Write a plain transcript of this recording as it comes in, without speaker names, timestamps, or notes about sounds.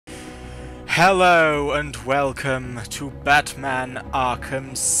Hello and welcome to Batman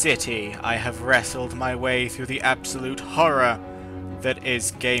Arkham City. I have wrestled my way through the absolute horror that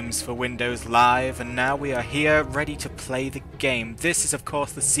is Games for Windows Live, and now we are here ready to play the game. This is of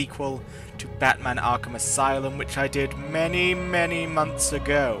course the sequel to Batman Arkham Asylum, which I did many months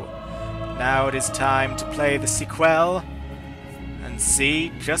ago. Now it is time to play the sequel and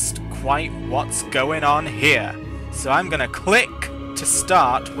see just quite what's going on here. So I'm gonna click to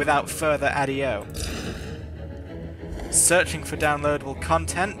start without further ado. Searching for downloadable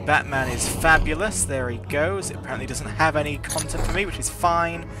content. Batman is fabulous. There he goes. It apparently doesn't have any content for me, which is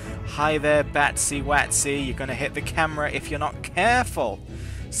fine. Hi there, Batsy Watsy. You're going to hit the camera if you're not careful.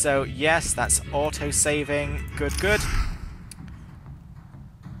 So yes, that's auto-saving. Good.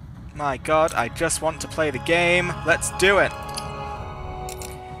 My god, I just want to play the game. Let's do it.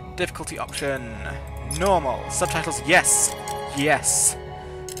 Difficulty option. Normal. Subtitles, yes. Yes.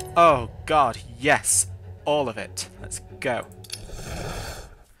 Oh god, yes. All of it. Let's go.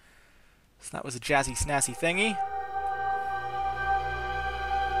 So that was a jazzy snazzy thingy.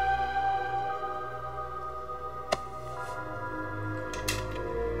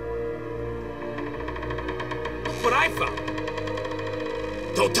 Look what I found!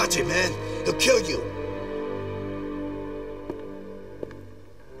 Don't touch it, man. He'll kill you.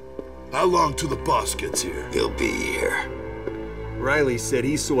 How long till the boss gets here? He'll be here. Riley said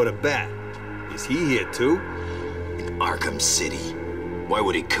he saw the bat. Is he here too? In Arkham City. Why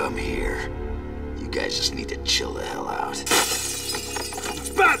would he come here? You guys just need to chill the hell out. It's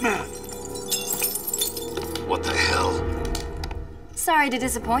Batman! What the hell? Sorry to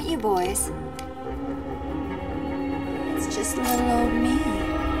disappoint you boys. It's just little old me.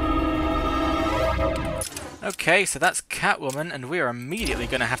 Okay, so that's Catwoman, and we are immediately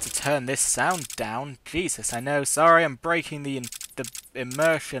going to have to turn this sound down. Jesus, I know. Sorry, I'm breaking the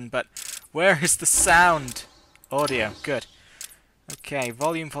immersion, but where is the sound? Audio. Good. Okay,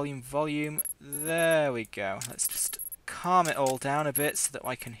 volume. There we go. Let's just calm it all down a bit so that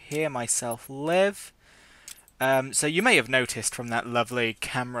I can hear myself live. So you may have noticed from that lovely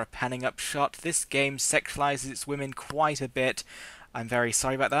camera panning up shot, this game sexualizes its women quite a bit. I'm very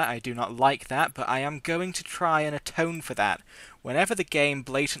sorry about that, I do not like that, but I am going to try and atone for that. Whenever the game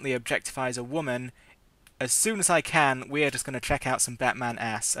blatantly objectifies a woman, as soon as I can, we are just going to check out some Batman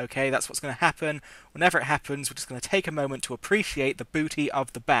ass, okay? That's what's going to happen. Whenever it happens, we're just going to take a moment to appreciate the booty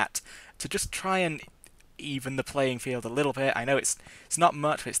of the bat, to just try and even the playing field a little bit. I know it's not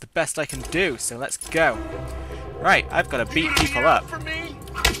much, but it's the best I can do, so let's go. Right, I've got to beat people up.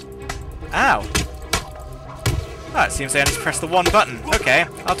 Ow! Oh, it seems I only press the one button. Okay,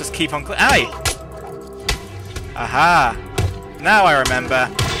 I'll just keep on Aye! Aha! Now I remember.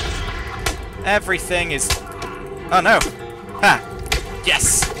 Everything is... Oh no! Ha!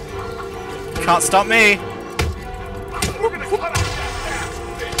 Yes! Can't stop me!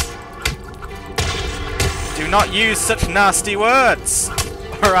 Do not use such nasty words!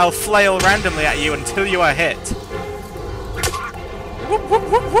 Or I'll flail randomly at you until you are hit. Whoop, whoop,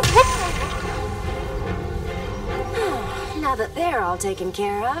 whoop, whoop, whoop. Now that they're all taken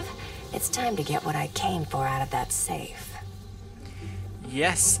care of, it's time to get what I came for out of that safe.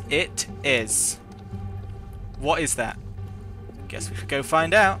 Yes, it is. What is that? Guess we should go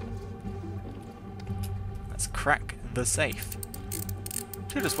find out. Let's crack the safe.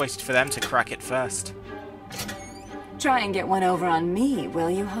 Should've just waited for them to crack it first. Try and get one over on me, will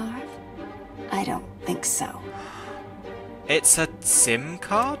you, Harv? I don't think so. It's a SIM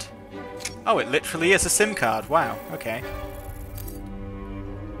card? Oh, it literally is a SIM card. Wow, okay.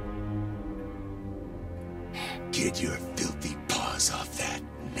 Get your filthy paws off that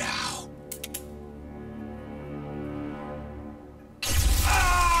now.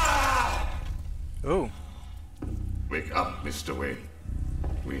 Ooh. Wake up, Mr. Wayne.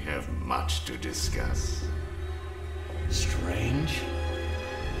 We have much to discuss. Strange?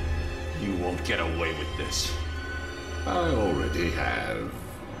 You won't get away with this. I already have.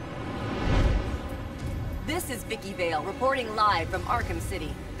 This is Vicky Vale, reporting live from Arkham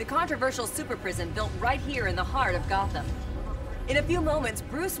City, the controversial super prison built right here in the heart of Gotham. In a few moments,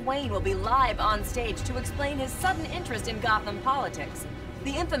 Bruce Wayne will be live on stage to explain his sudden interest in Gotham politics.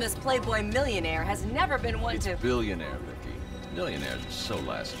 The infamous playboy millionaire has never been one to... Billionaire, Vicky. Millionaires are so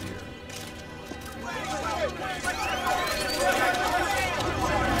last year.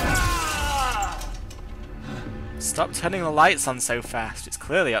 Stop turning the lights on so fast. It's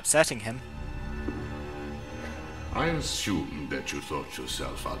clearly upsetting him. I assumed that you thought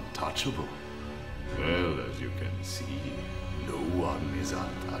yourself untouchable. Well, as you can see, no one is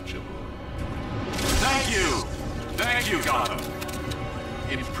untouchable. Thank you! Thank you, Gotham!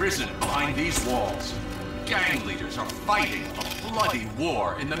 imprisoned behind these walls. Gang leaders are fighting a bloody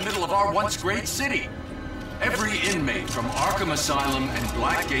war in the middle of our once great city. Every inmate from Arkham Asylum and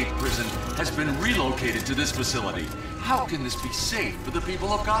Blackgate Prison has been relocated to this facility. How can this be safe for the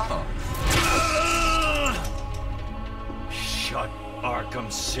people of Gotham? Shut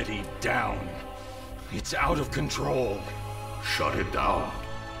Arkham City down. It's out of control. Shut it down.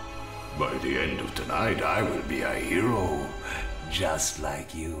 By the end of tonight, I will be a hero, just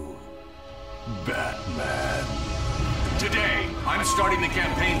like you, Batman. Today, I'm starting the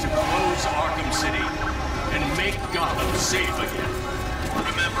campaign to close Arkham City and make Gotham safe again.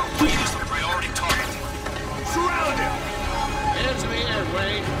 Remember, Wayne is the priority target. Surround him! Hands in the air,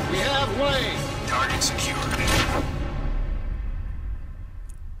 Wayne. We have Wayne. Target secured.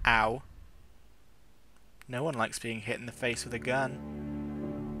 Ow. No one likes being hit in the face with a gun.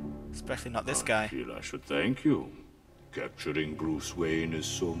 Especially not this guy. I feel I should thank you. Capturing Bruce Wayne is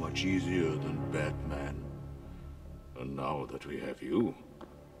so much easier than Batman. And now that we have you,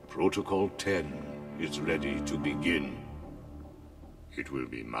 Protocol 10 is ready to begin. It will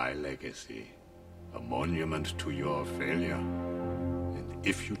be my legacy, a monument to your failure. And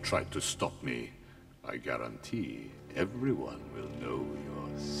if you try to stop me, I guarantee everyone will know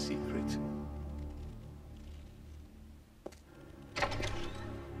your secret.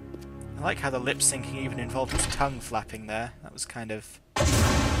 I like how the lip syncing even involved his tongue flapping there. That was kind of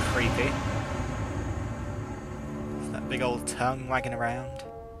creepy. That big old tongue wagging around.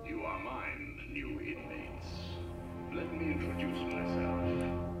 You are mine, new inmates. Let me introduce myself.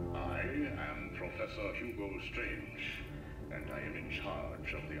 I am Professor Hugo Strange, and I am in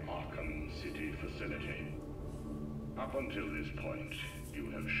charge of the Arkham City facility. Up until this point, you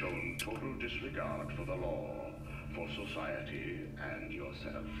have shown total disregard for the law, for society, and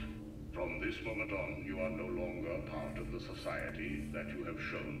yourself. From this moment on, you are no longer part of the society that you have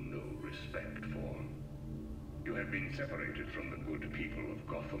shown no respect for. You have been separated from the good people of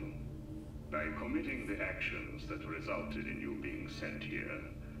Gotham. By committing the actions that resulted in you being sent here,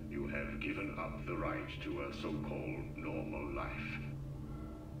 you have given up the right to a so-called normal life.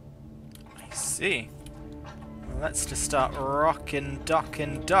 I see. Well, let's just start rocking,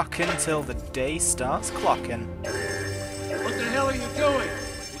 docking till the day starts clocking. What the hell are you doing?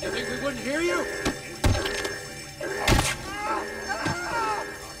 Did you think we wouldn't hear you?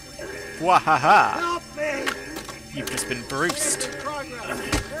 Wahaha! Help me! You've just been bruised.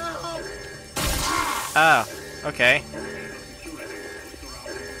 Help! Ah, okay.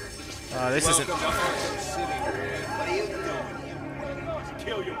 This isn't... What are you doing?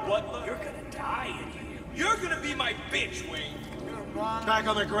 Kill your butler? You're gonna die in here. You're gonna be my bitch, Wayne. Back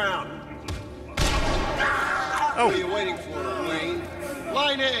on the ground. Oh. What are you waiting for, Wayne?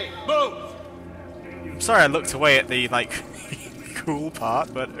 Line A, move! I'm sorry I looked away at the, like, cool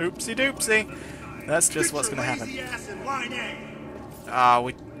part, but oopsie doopsie. That's just what's gonna happen. Ah,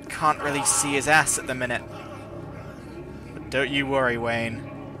 we can't really see his ass at the minute. But don't you worry, Wayne.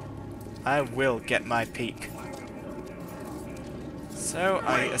 I will get my peek. So,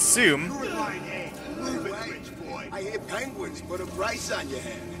 I assume... I hear penguins put a price on your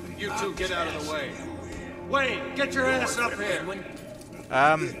head. You two get out of the way. Wayne, get your ass up here.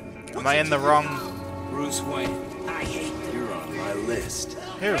 am I in the wrong... Bruce Wayne. I hate that. You're on my list.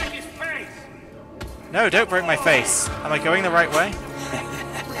 Who? No, don't break my face. Am I going the right way?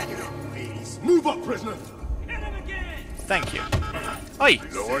 Move up, prisoner. Thank you. Oi!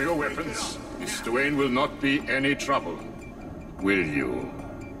 Lower your weapons. Mr. Wayne will not be any trouble. Will you,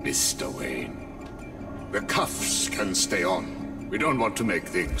 Mr. Wayne? The cuffs can stay on. We don't want to make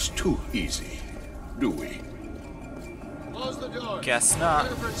things too easy, do we? Close the door. Guess not.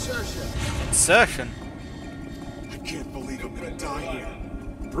 Clear for insertion. Insertion? I can't believe I'm gonna die here.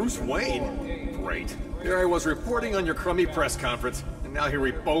 Bruce Wayne? Great. Here I was reporting on your crummy press conference, and now here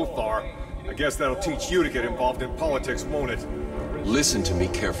we both are. I guess that'll teach you to get involved in politics, won't it? Listen to me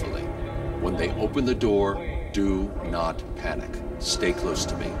carefully. When they open the door, do not panic. Stay close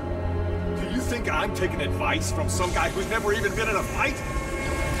to me. Do you think I'm taking advice from some guy who's never even been in a fight?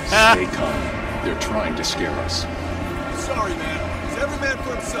 Stay calm. They're trying to scare us. Sorry, man. It's every man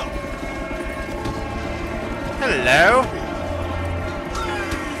for himself. Hello?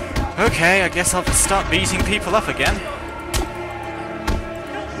 Okay, I guess I'll just start beating people up again.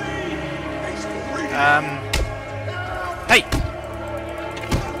 Hey!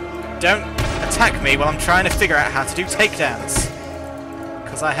 Don't attack me while I'm trying to figure out how to do takedowns.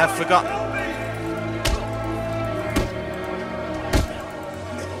 Because I have forgotten.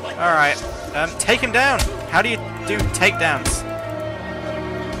 Alright, take him down! How do you do takedowns?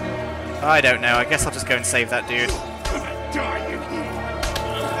 I don't know, I guess I'll just go and save that dude.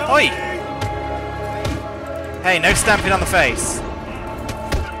 Oi! Hey, no stamping on the face.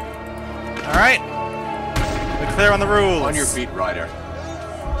 Alright. We're clear on the rules. On your feet, Ryder.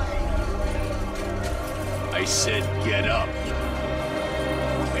 I said get up.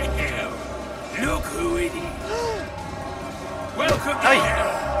 Well, look who it is. Welcome to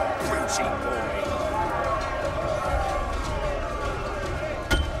hell, Brucey boy.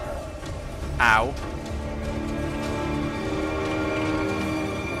 Ow.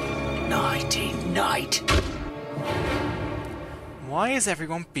 Nighty night. Why is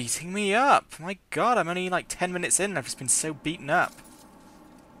everyone beating me up? My god, I'm only like 10 minutes in and I've just been so beaten up.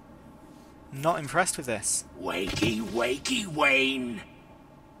 Not impressed with this. Wakey, wakey, Wayne.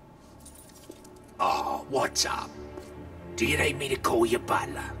 Oh, what's up? Do you need me to call you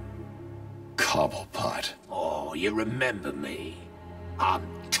butler? Cobblepot. Oh, you remember me. I'm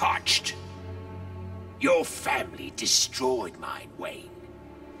touched. Your family destroyed mine, Wayne.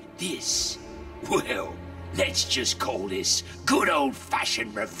 This, well, let's just call this good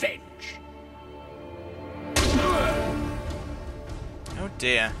old-fashioned revenge. Oh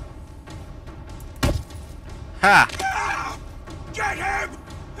dear. Ha! Get him!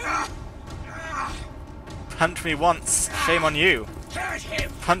 Punch me once, shame on you. Get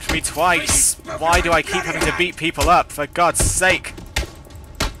him! Punch me twice. Why do I keep having to beat people up, for God's sake?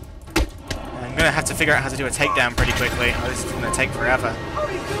 I'm gonna have to figure out how to do a takedown pretty quickly, or this is gonna take forever.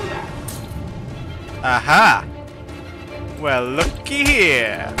 Aha! Well, looky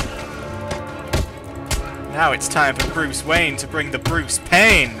here. Now it's time for Bruce Wayne to bring the Bruce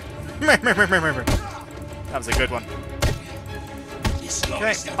pain. That was a good one.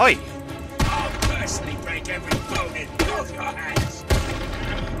 Okay. Oi! I'll personally break every bone in both your hands.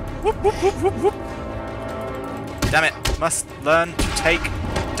 Whoop, whoop, whoop, whoop, whoop. Damn it. Must learn to take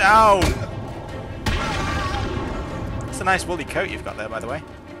down. It's a nice woolly coat you've got there, by the way.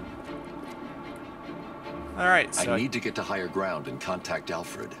 Alright, so... I need to get to higher ground and contact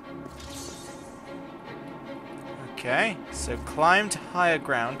Alfred. Okay, so climb to higher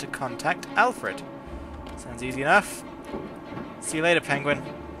ground to contact Alfred. Sounds easy enough. See you later, Penguin.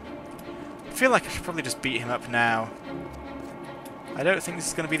 I feel like I should probably just beat him up now. I don't think this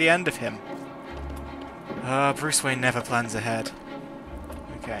is going to be the end of him. Bruce Wayne never plans ahead.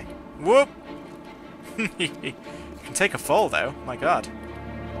 Okay. Whoop! You can take a fall, though. My god.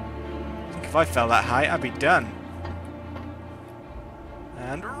 I think if I fell that high, I'd be done.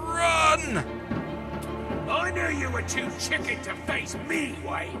 And run! I knew you were too chicken to face me,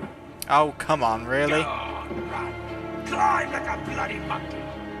 Wayne. Oh, come on, really? Go on, run. Climb like a bloody monkey.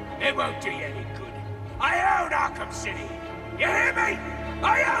 It won't do you any good. I own Arkham City. You hear me?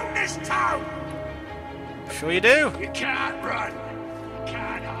 I own this town. Sure you do. You can't run.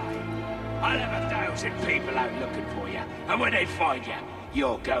 Can't hide. I'll have 1,000 people out looking for you. And when they find you,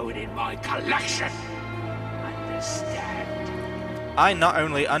 you're going in my collection. Understand? I not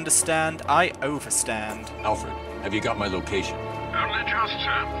only understand, I overstand. Alfred, have you got my location? Only just,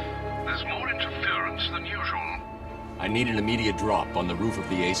 sir. There's more interference than usual. I need an immediate drop on the roof of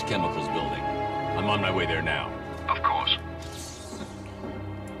the Ace Chemicals building. I'm on my way there now. Of course.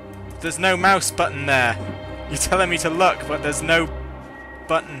 There's no mouse button there. You're telling me to look, but there's no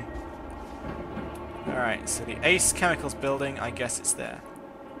button. Alright, so the Ace Chemicals building, I guess it's there.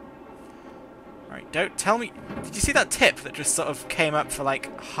 Alright, don't tell me... Did you see that tip that just sort of came up for like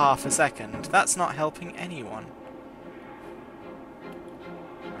half a second? That's not helping anyone.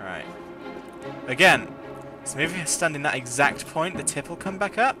 Alright. Again. So maybe if I stand in that exact point, the tip will come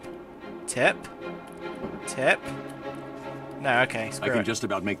back up? Tip. Tip. No, okay, screw I can it. just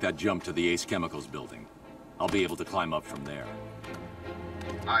about make that jump to the Ace Chemicals building. I'll be able to climb up from there.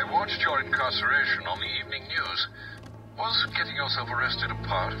 I watched your incarceration on the evening news. Was getting yourself arrested a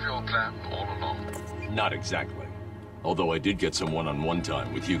part of your plan all along? Not exactly. Although I did get some one-on-one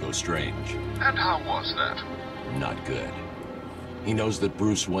time with Hugo Strange. And how was that? Not good. He knows that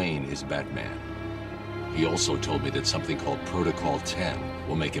Bruce Wayne is Batman. He also told me that something called Protocol 10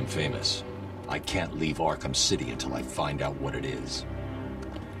 will make him famous. I can't leave Arkham City until I find out what it is.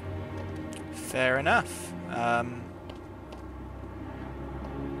 Fair enough.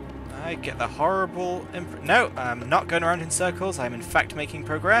 I get the horrible no, I'm not going around in circles. I'm in fact making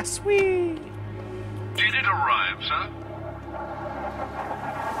progress. Whee! Did it arrive, sir?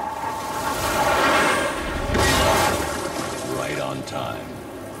 Right on time.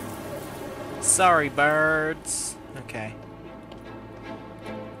 Sorry, birds. Okay.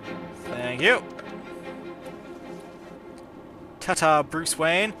 Thank you. Ta-ta, Bruce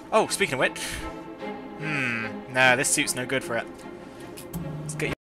Wayne. Oh, speaking of which. No, this suit's no good for it.